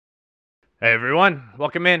Hey everyone,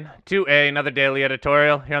 welcome in to another daily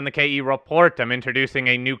editorial here on the KE Report. I'm introducing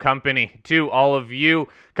a new company to all of you.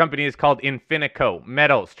 Company is called Infinico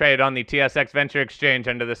Metals, traded on the TSX Venture Exchange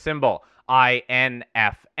under the symbol INFM.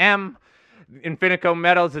 Infinico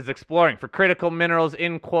Metals is exploring for critical minerals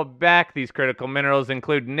in Quebec. These critical minerals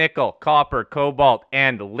include nickel, copper, cobalt,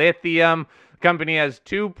 and lithium. The company has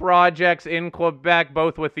two projects in Quebec,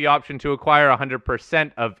 both with the option to acquire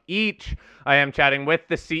 100% of each. I am chatting with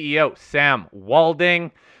the CEO, Sam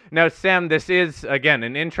Walding. Now, Sam, this is, again,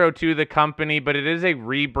 an intro to the company, but it is a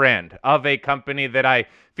rebrand of a company that I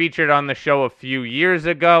featured on the show a few years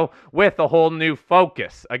ago with a whole new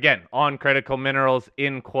focus, again, on critical minerals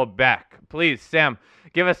in Quebec. Please, Sam,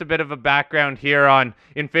 give us a bit of a background here on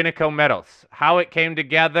Infinico Metals, how it came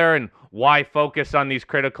together, and why focus on these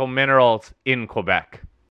critical minerals in Quebec.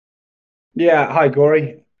 Yeah, hi,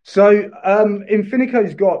 Gory.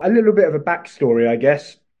 Infinico's got a little bit of a backstory, I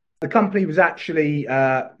guess. The company was actually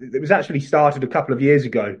started a couple of years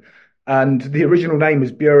ago, and the original name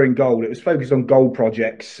was Buren Gold. It was focused on gold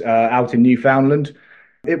projects out in Newfoundland.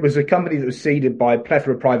 It was a company that was seeded by a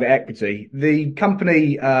plethora of private equity. The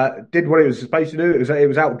company did what it was supposed to do. It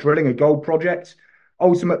was out drilling a gold project.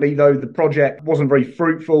 Ultimately, though, the project wasn't very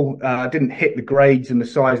fruitful, didn't hit the grades and the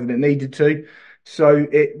size that it needed to. So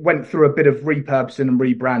it went through a bit of repurposing and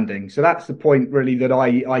rebranding. So that's the point really that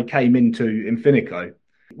I came into Infinico.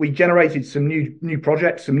 We generated some new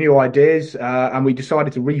projects, some new ideas, and we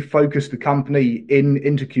decided to refocus the company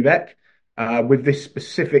into Quebec with this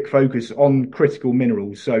specific focus on critical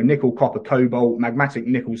minerals. So nickel, copper, cobalt, magmatic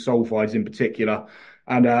nickel sulfides in particular,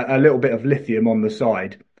 and a little bit of lithium on the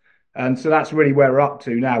side. And so that's really where we're up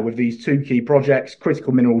to now with these two key projects,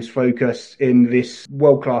 critical minerals focus in this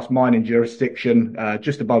world-class mining jurisdiction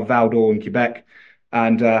just above Val d'Or in Quebec.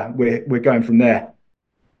 And we're going from there.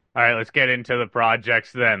 All right, let's get into the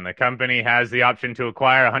projects then. The company has the option to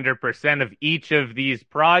acquire 100% of each of these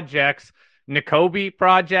projects. Nakobe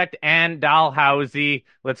project and Dalhousie.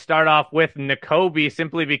 Let's start off with Nakobe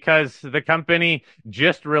simply because the company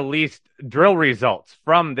just released drill results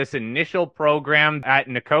from this initial program at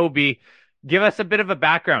Nakobe. Give us a bit of a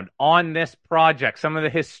background on this project, some of the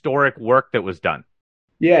historic work that was done.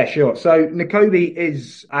 Yeah, sure. So Nakobe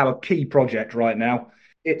is our key project right now.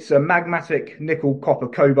 It's a magmatic nickel copper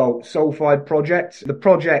cobalt sulfide project. The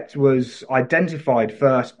project was identified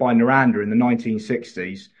first by Noranda in the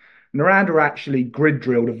 1960s. Noranda actually grid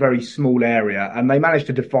drilled a very small area and they managed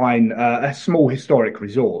to define a small historic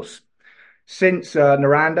resource. Since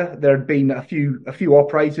Noranda, there had been a few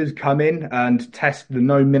operators come in and test the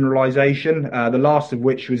known mineralization, the last of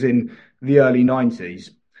which was in the early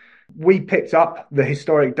 90s. We picked up the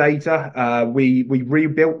historic data. We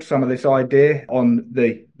rebuilt some of this idea on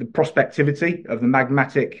the prospectivity of the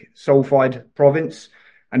magmatic sulfide province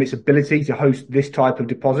and its ability to host this type of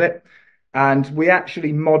deposit. And we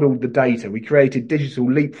actually modeled the data. We created digital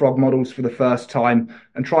leapfrog models for the first time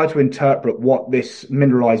and tried to interpret what this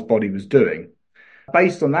mineralized body was doing.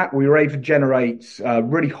 Based on that, we were able to generate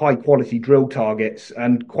really high quality drill targets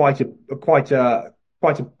and quite a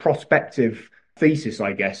prospective thesis,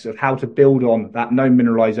 I guess, of how to build on that known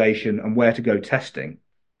mineralization and where to go testing.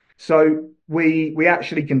 So we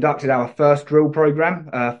actually conducted our first drill program,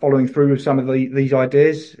 following through with some of these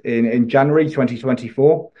ideas in January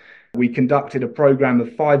 2024. We conducted a program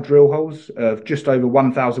of 5 drill holes of just over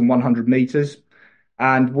 1,100 meters.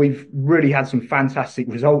 And we've really had some fantastic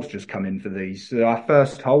results just come in for these. So our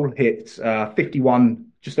first hole hit 51,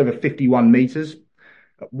 just over 51 meters,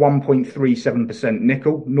 1.37%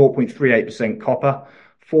 nickel, 0.38% copper,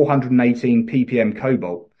 418 ppm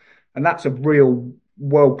cobalt. And that's a real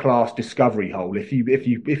world-class discovery hole. If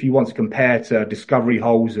you want to compare to discovery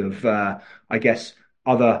holes of I guess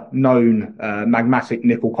other known magmatic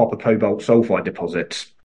nickel, copper, cobalt sulfide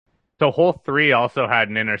deposits. So hole three also had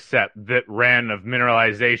an intercept that ran of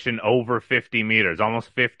mineralization over 50 meters, almost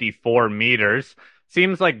 54 meters.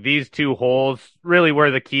 Seems like these two holes really were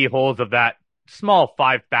the key holes of that small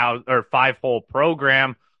 5,000 or 5 hole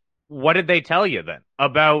program. What did they tell you then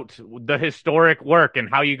about the historic work and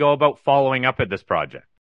how you go about following up at this project?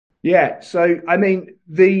 Yeah, so I mean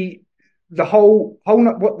the whole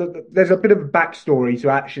there's a bit of a backstory to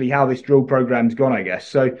actually how this drill program's gone, I guess.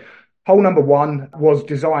 So hole number one was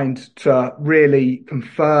designed to really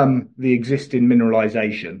confirm the existing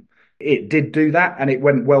mineralization. It did do that, and it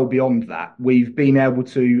went well beyond that. We've been able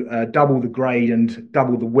to double the grade and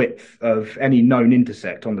double the width of any known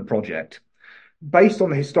intersect on the project. Based on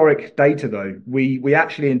the historic data, though, we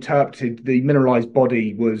actually interpreted the mineralized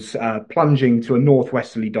body was plunging to a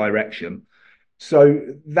northwesterly direction. So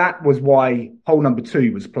that was why hole number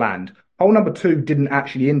two was planned. Hole number two didn't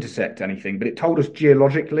actually intersect anything, but it told us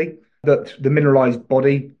geologically that the mineralized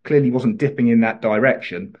body clearly wasn't dipping in that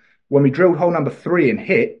direction. When we drilled hole number three and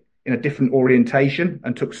hit in a different orientation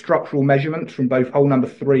and took structural measurements from both hole number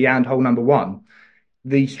three and hole number one,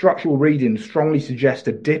 the structural readings strongly suggest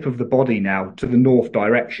a dip of the body now to the north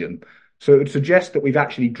direction. So it would suggest that we've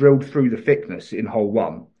actually drilled through the thickness in hole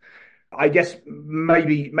one. I guess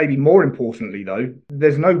maybe more importantly though,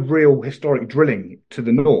 there's no real historic drilling to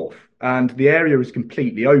the north, and the area is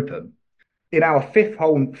completely open. In our fifth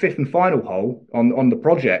and final hole on the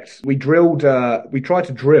project, we drilled. We tried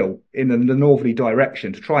to drill in the northerly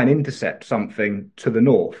direction to try and intercept something to the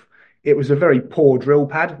north. It was a very poor drill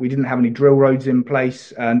pad. We didn't have any drill roads in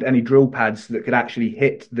place and any drill pads that could actually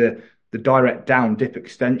hit the direct down dip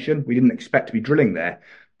extension. We didn't expect to be drilling there,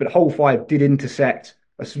 but hole five did intersect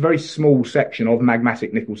a very small section of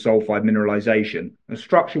magmatic nickel sulfide mineralization. And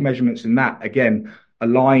structural measurements in that again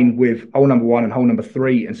align with hole number one and hole number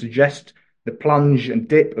three and suggest the plunge and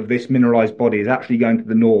dip of this mineralized body is actually going to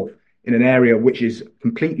the north in an area which is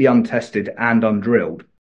completely untested and undrilled.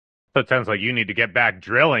 So it sounds like you need to get back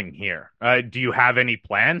drilling here. Do you have any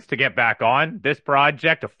plans to get back on this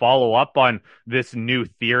project to follow up on this new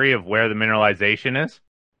theory of where the mineralization is?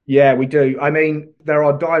 Yeah, we do. I mean, there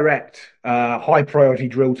are direct high priority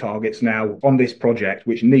drill targets now on this project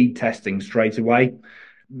which need testing straight away.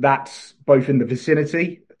 That's both in the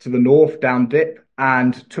vicinity to the north down dip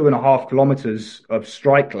and 2.5 kilometers of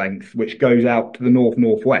strike length, which goes out to the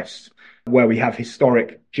northwest, where we have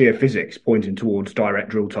historic geophysics pointing towards direct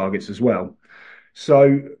drill targets as well.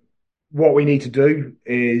 So what we need to do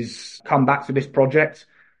is come back to this project,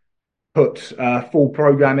 put a full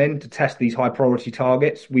program in to test these high priority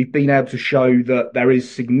targets. We've been able to show that there is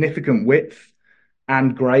significant width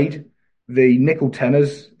and grade. The nickel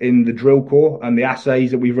tenors in the drill core and the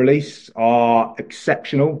assays that we've released are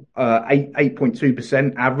exceptional,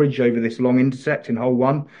 8.2% average over this long intersect in hole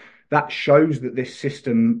one. That shows that this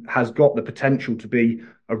system has got the potential to be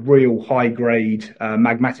a real high grade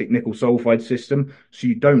magmatic nickel sulfide system. So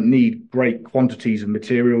you don't need great quantities of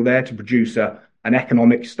material there to produce an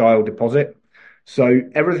economic style deposit. So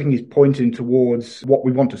everything is pointing towards what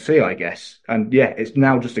we want to see, I guess. And yeah, it's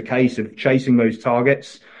now just a case of chasing those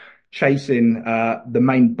targets, chasing the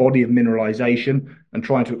main body of mineralization and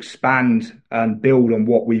trying to expand and build on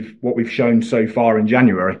what we've shown so far in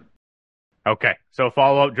January. Okay, so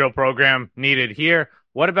follow-up drill program needed here.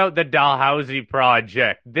 What about the Dalhousie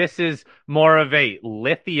project? This is more of a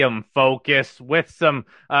lithium focus with some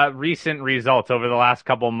recent results over the last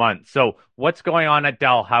couple months. So what's going on at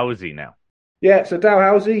Dalhousie now? Yeah, so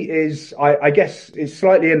Dalhousie is, I guess, is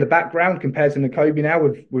slightly in the background compared to Nakobe now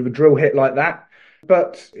with a drill hit like that.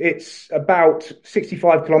 But it's about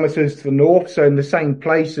 65 kilometers to the north, so in the same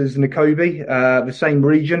place as Nakobe, the same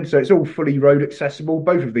region. So it's all fully road accessible.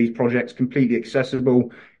 Both of these projects completely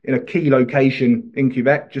accessible in a key location in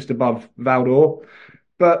Quebec, just above Val d'Or.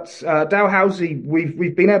 But Dalhousie,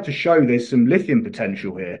 we've been able to show there's some lithium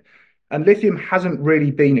potential here. And lithium hasn't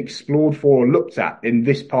really been explored for or looked at in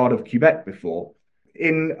this part of Quebec before.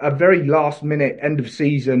 In a very last minute end of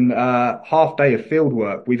season half day of field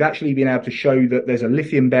work, we've actually been able to show that there's a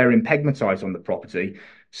lithium bearing pegmatite on the property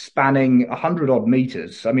spanning 100 odd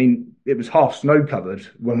meters. I mean, it was half snow covered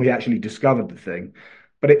when we actually discovered the thing,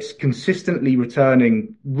 but it's consistently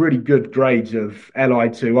returning really good grades of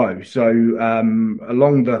Li2O. So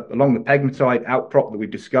along the pegmatite outcrop that we've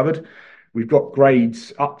discovered, we've got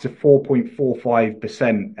grades up to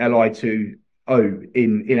 4.45% Li2O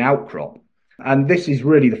in outcrop. And this is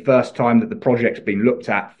really the first time that the project's been looked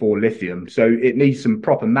at for lithium. So it needs some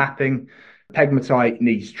proper mapping. Pegmatite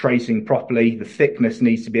needs tracing properly. The thickness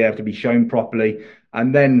needs to be able to be shown properly.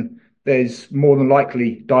 And then there's more than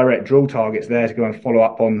likely direct drill targets there to go and follow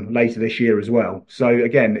up on later this year as well. So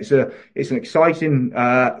again, it's an exciting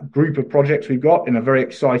group of projects we've got in a very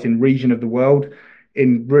exciting region of the world,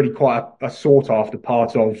 in really quite a sought after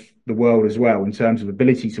part of the world as well, in terms of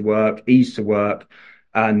ability to work, ease to work,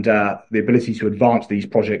 and the ability to advance these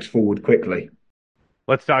projects forward quickly.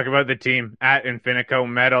 Let's talk about the team at Infinico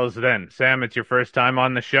Metals then. Sam, it's your first time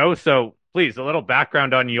on the show, so please, a little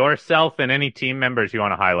background on yourself and any team members you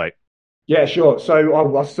want to highlight. Yeah, sure. So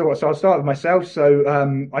I'll start with myself.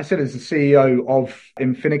 So I said as the CEO of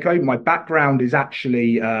Infinico, my background is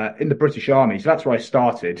actually in the British Army. So that's where I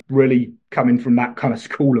started, really coming from that kind of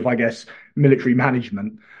school of, I guess, military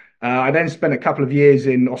management. I then spent a couple of years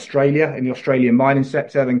in Australia, in the Australian mining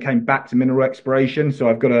sector, then came back to mineral exploration. So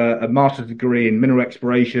I've got a master's degree in mineral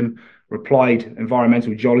exploration, applied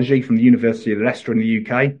environmental geology from the University of Leicester in the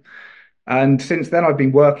UK. And since then, I've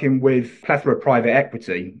been working with plethora private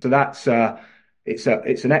equity. So that's It's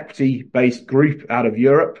an equity-based group out of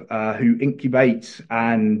Europe who incubate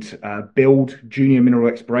and build junior mineral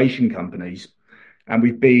exploration companies. And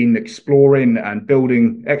we've been exploring and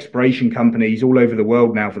building exploration companies all over the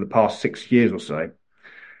world now for the past 6 years or so.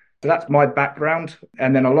 So that's my background.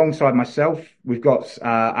 And then alongside myself, we've got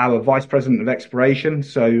our Vice President of Exploration,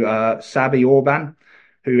 so Sabi Orban,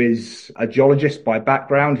 who is a geologist by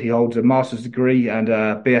background. He holds a master's degree and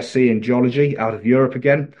a BSc in geology out of Europe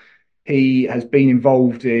again. He has been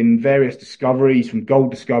involved in various discoveries, from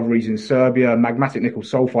gold discoveries in Serbia, magmatic nickel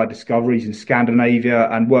sulfide discoveries in Scandinavia,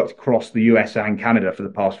 and worked across the US and Canada for the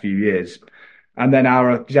past few years. And then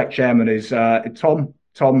our exec chairman is Tom.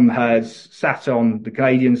 Tom has sat on the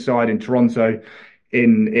Canadian side in Toronto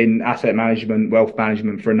in asset management, wealth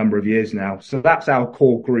management for a number of years now. So that's our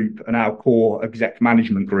core group and our core exec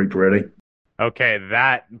management group, really. Okay,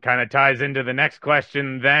 that kind of ties into the next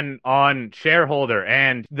question then on shareholder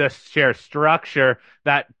and the share structure,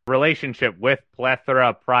 that relationship with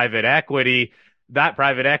Plethora Private Equity. That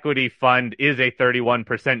private equity fund is a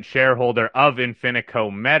 31% shareholder of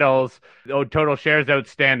Infinico Metals. Total shares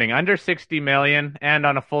outstanding under 60 million, and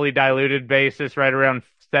on a fully diluted basis, right around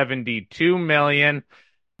 72 million.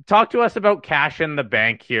 Talk to us about cash in the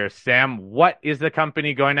bank here, Sam. What is the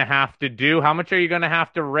company going to have to do? How much are you going to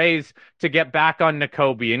have to raise to get back on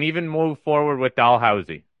Nakobe and even move forward with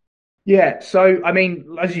Dalhousie? Yeah, so I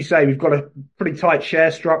mean, as you say, we've got a pretty tight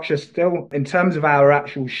share structure still. In terms of our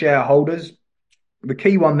actual shareholders, the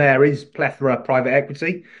key one there is Plethora Private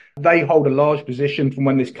Equity. They hold a large position from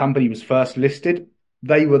when this company was first listed.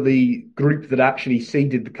 They were the group that actually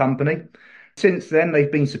seeded the company. Since then,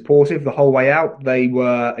 they've been supportive the whole way out. They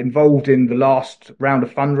were involved in the last round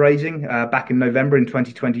of fundraising back in November in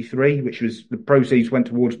 2023, which was the proceeds went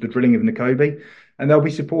towards the drilling of Nakobe, and they'll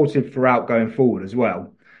be supportive throughout going forward as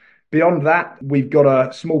well. Beyond that, we've got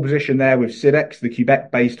a small position there with Sidex, the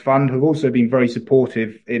Quebec-based fund, who've also been very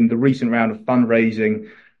supportive in the recent round of fundraising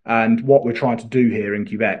and what we're trying to do here in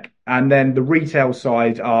Quebec. And then the retail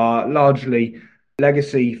side are largely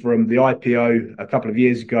legacy from the IPO a couple of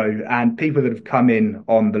years ago and people that have come in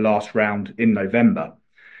on the last round in November.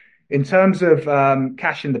 In terms of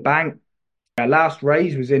cash in the bank, our last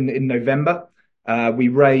raise was in November. We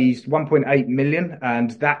raised 1.8 million,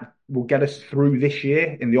 and that will get us through this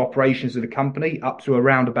year in the operations of the company up to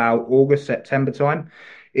around about August, September time.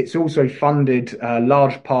 It's also funded a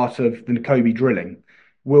large part of the Nakobe drilling.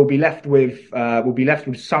 We'll be left with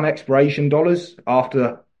some exploration dollars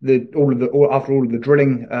after all of the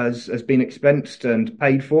drilling has been expensed and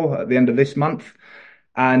paid for at the end of this month.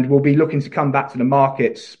 And we'll be looking to come back to the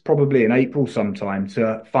markets probably in April sometime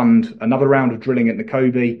to fund another round of drilling at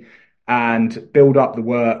Nakobe and build up the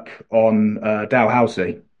work on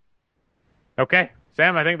Dalhousie. Okay,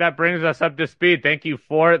 Sam, I think that brings us up to speed. Thank you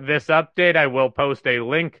for this update. I will post a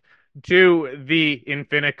link to the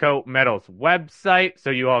Infinico Metals website so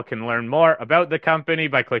you all can learn more about the company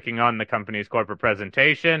by clicking on the company's corporate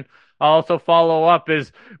presentation. I'll also follow up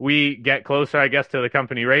as we get closer, I guess, to the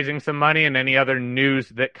company raising some money and any other news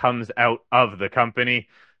that comes out of the company.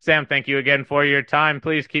 Sam, thank you again for your time.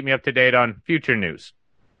 Please keep me up to date on future news.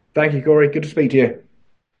 Thank you, Corey. Good to speak to you.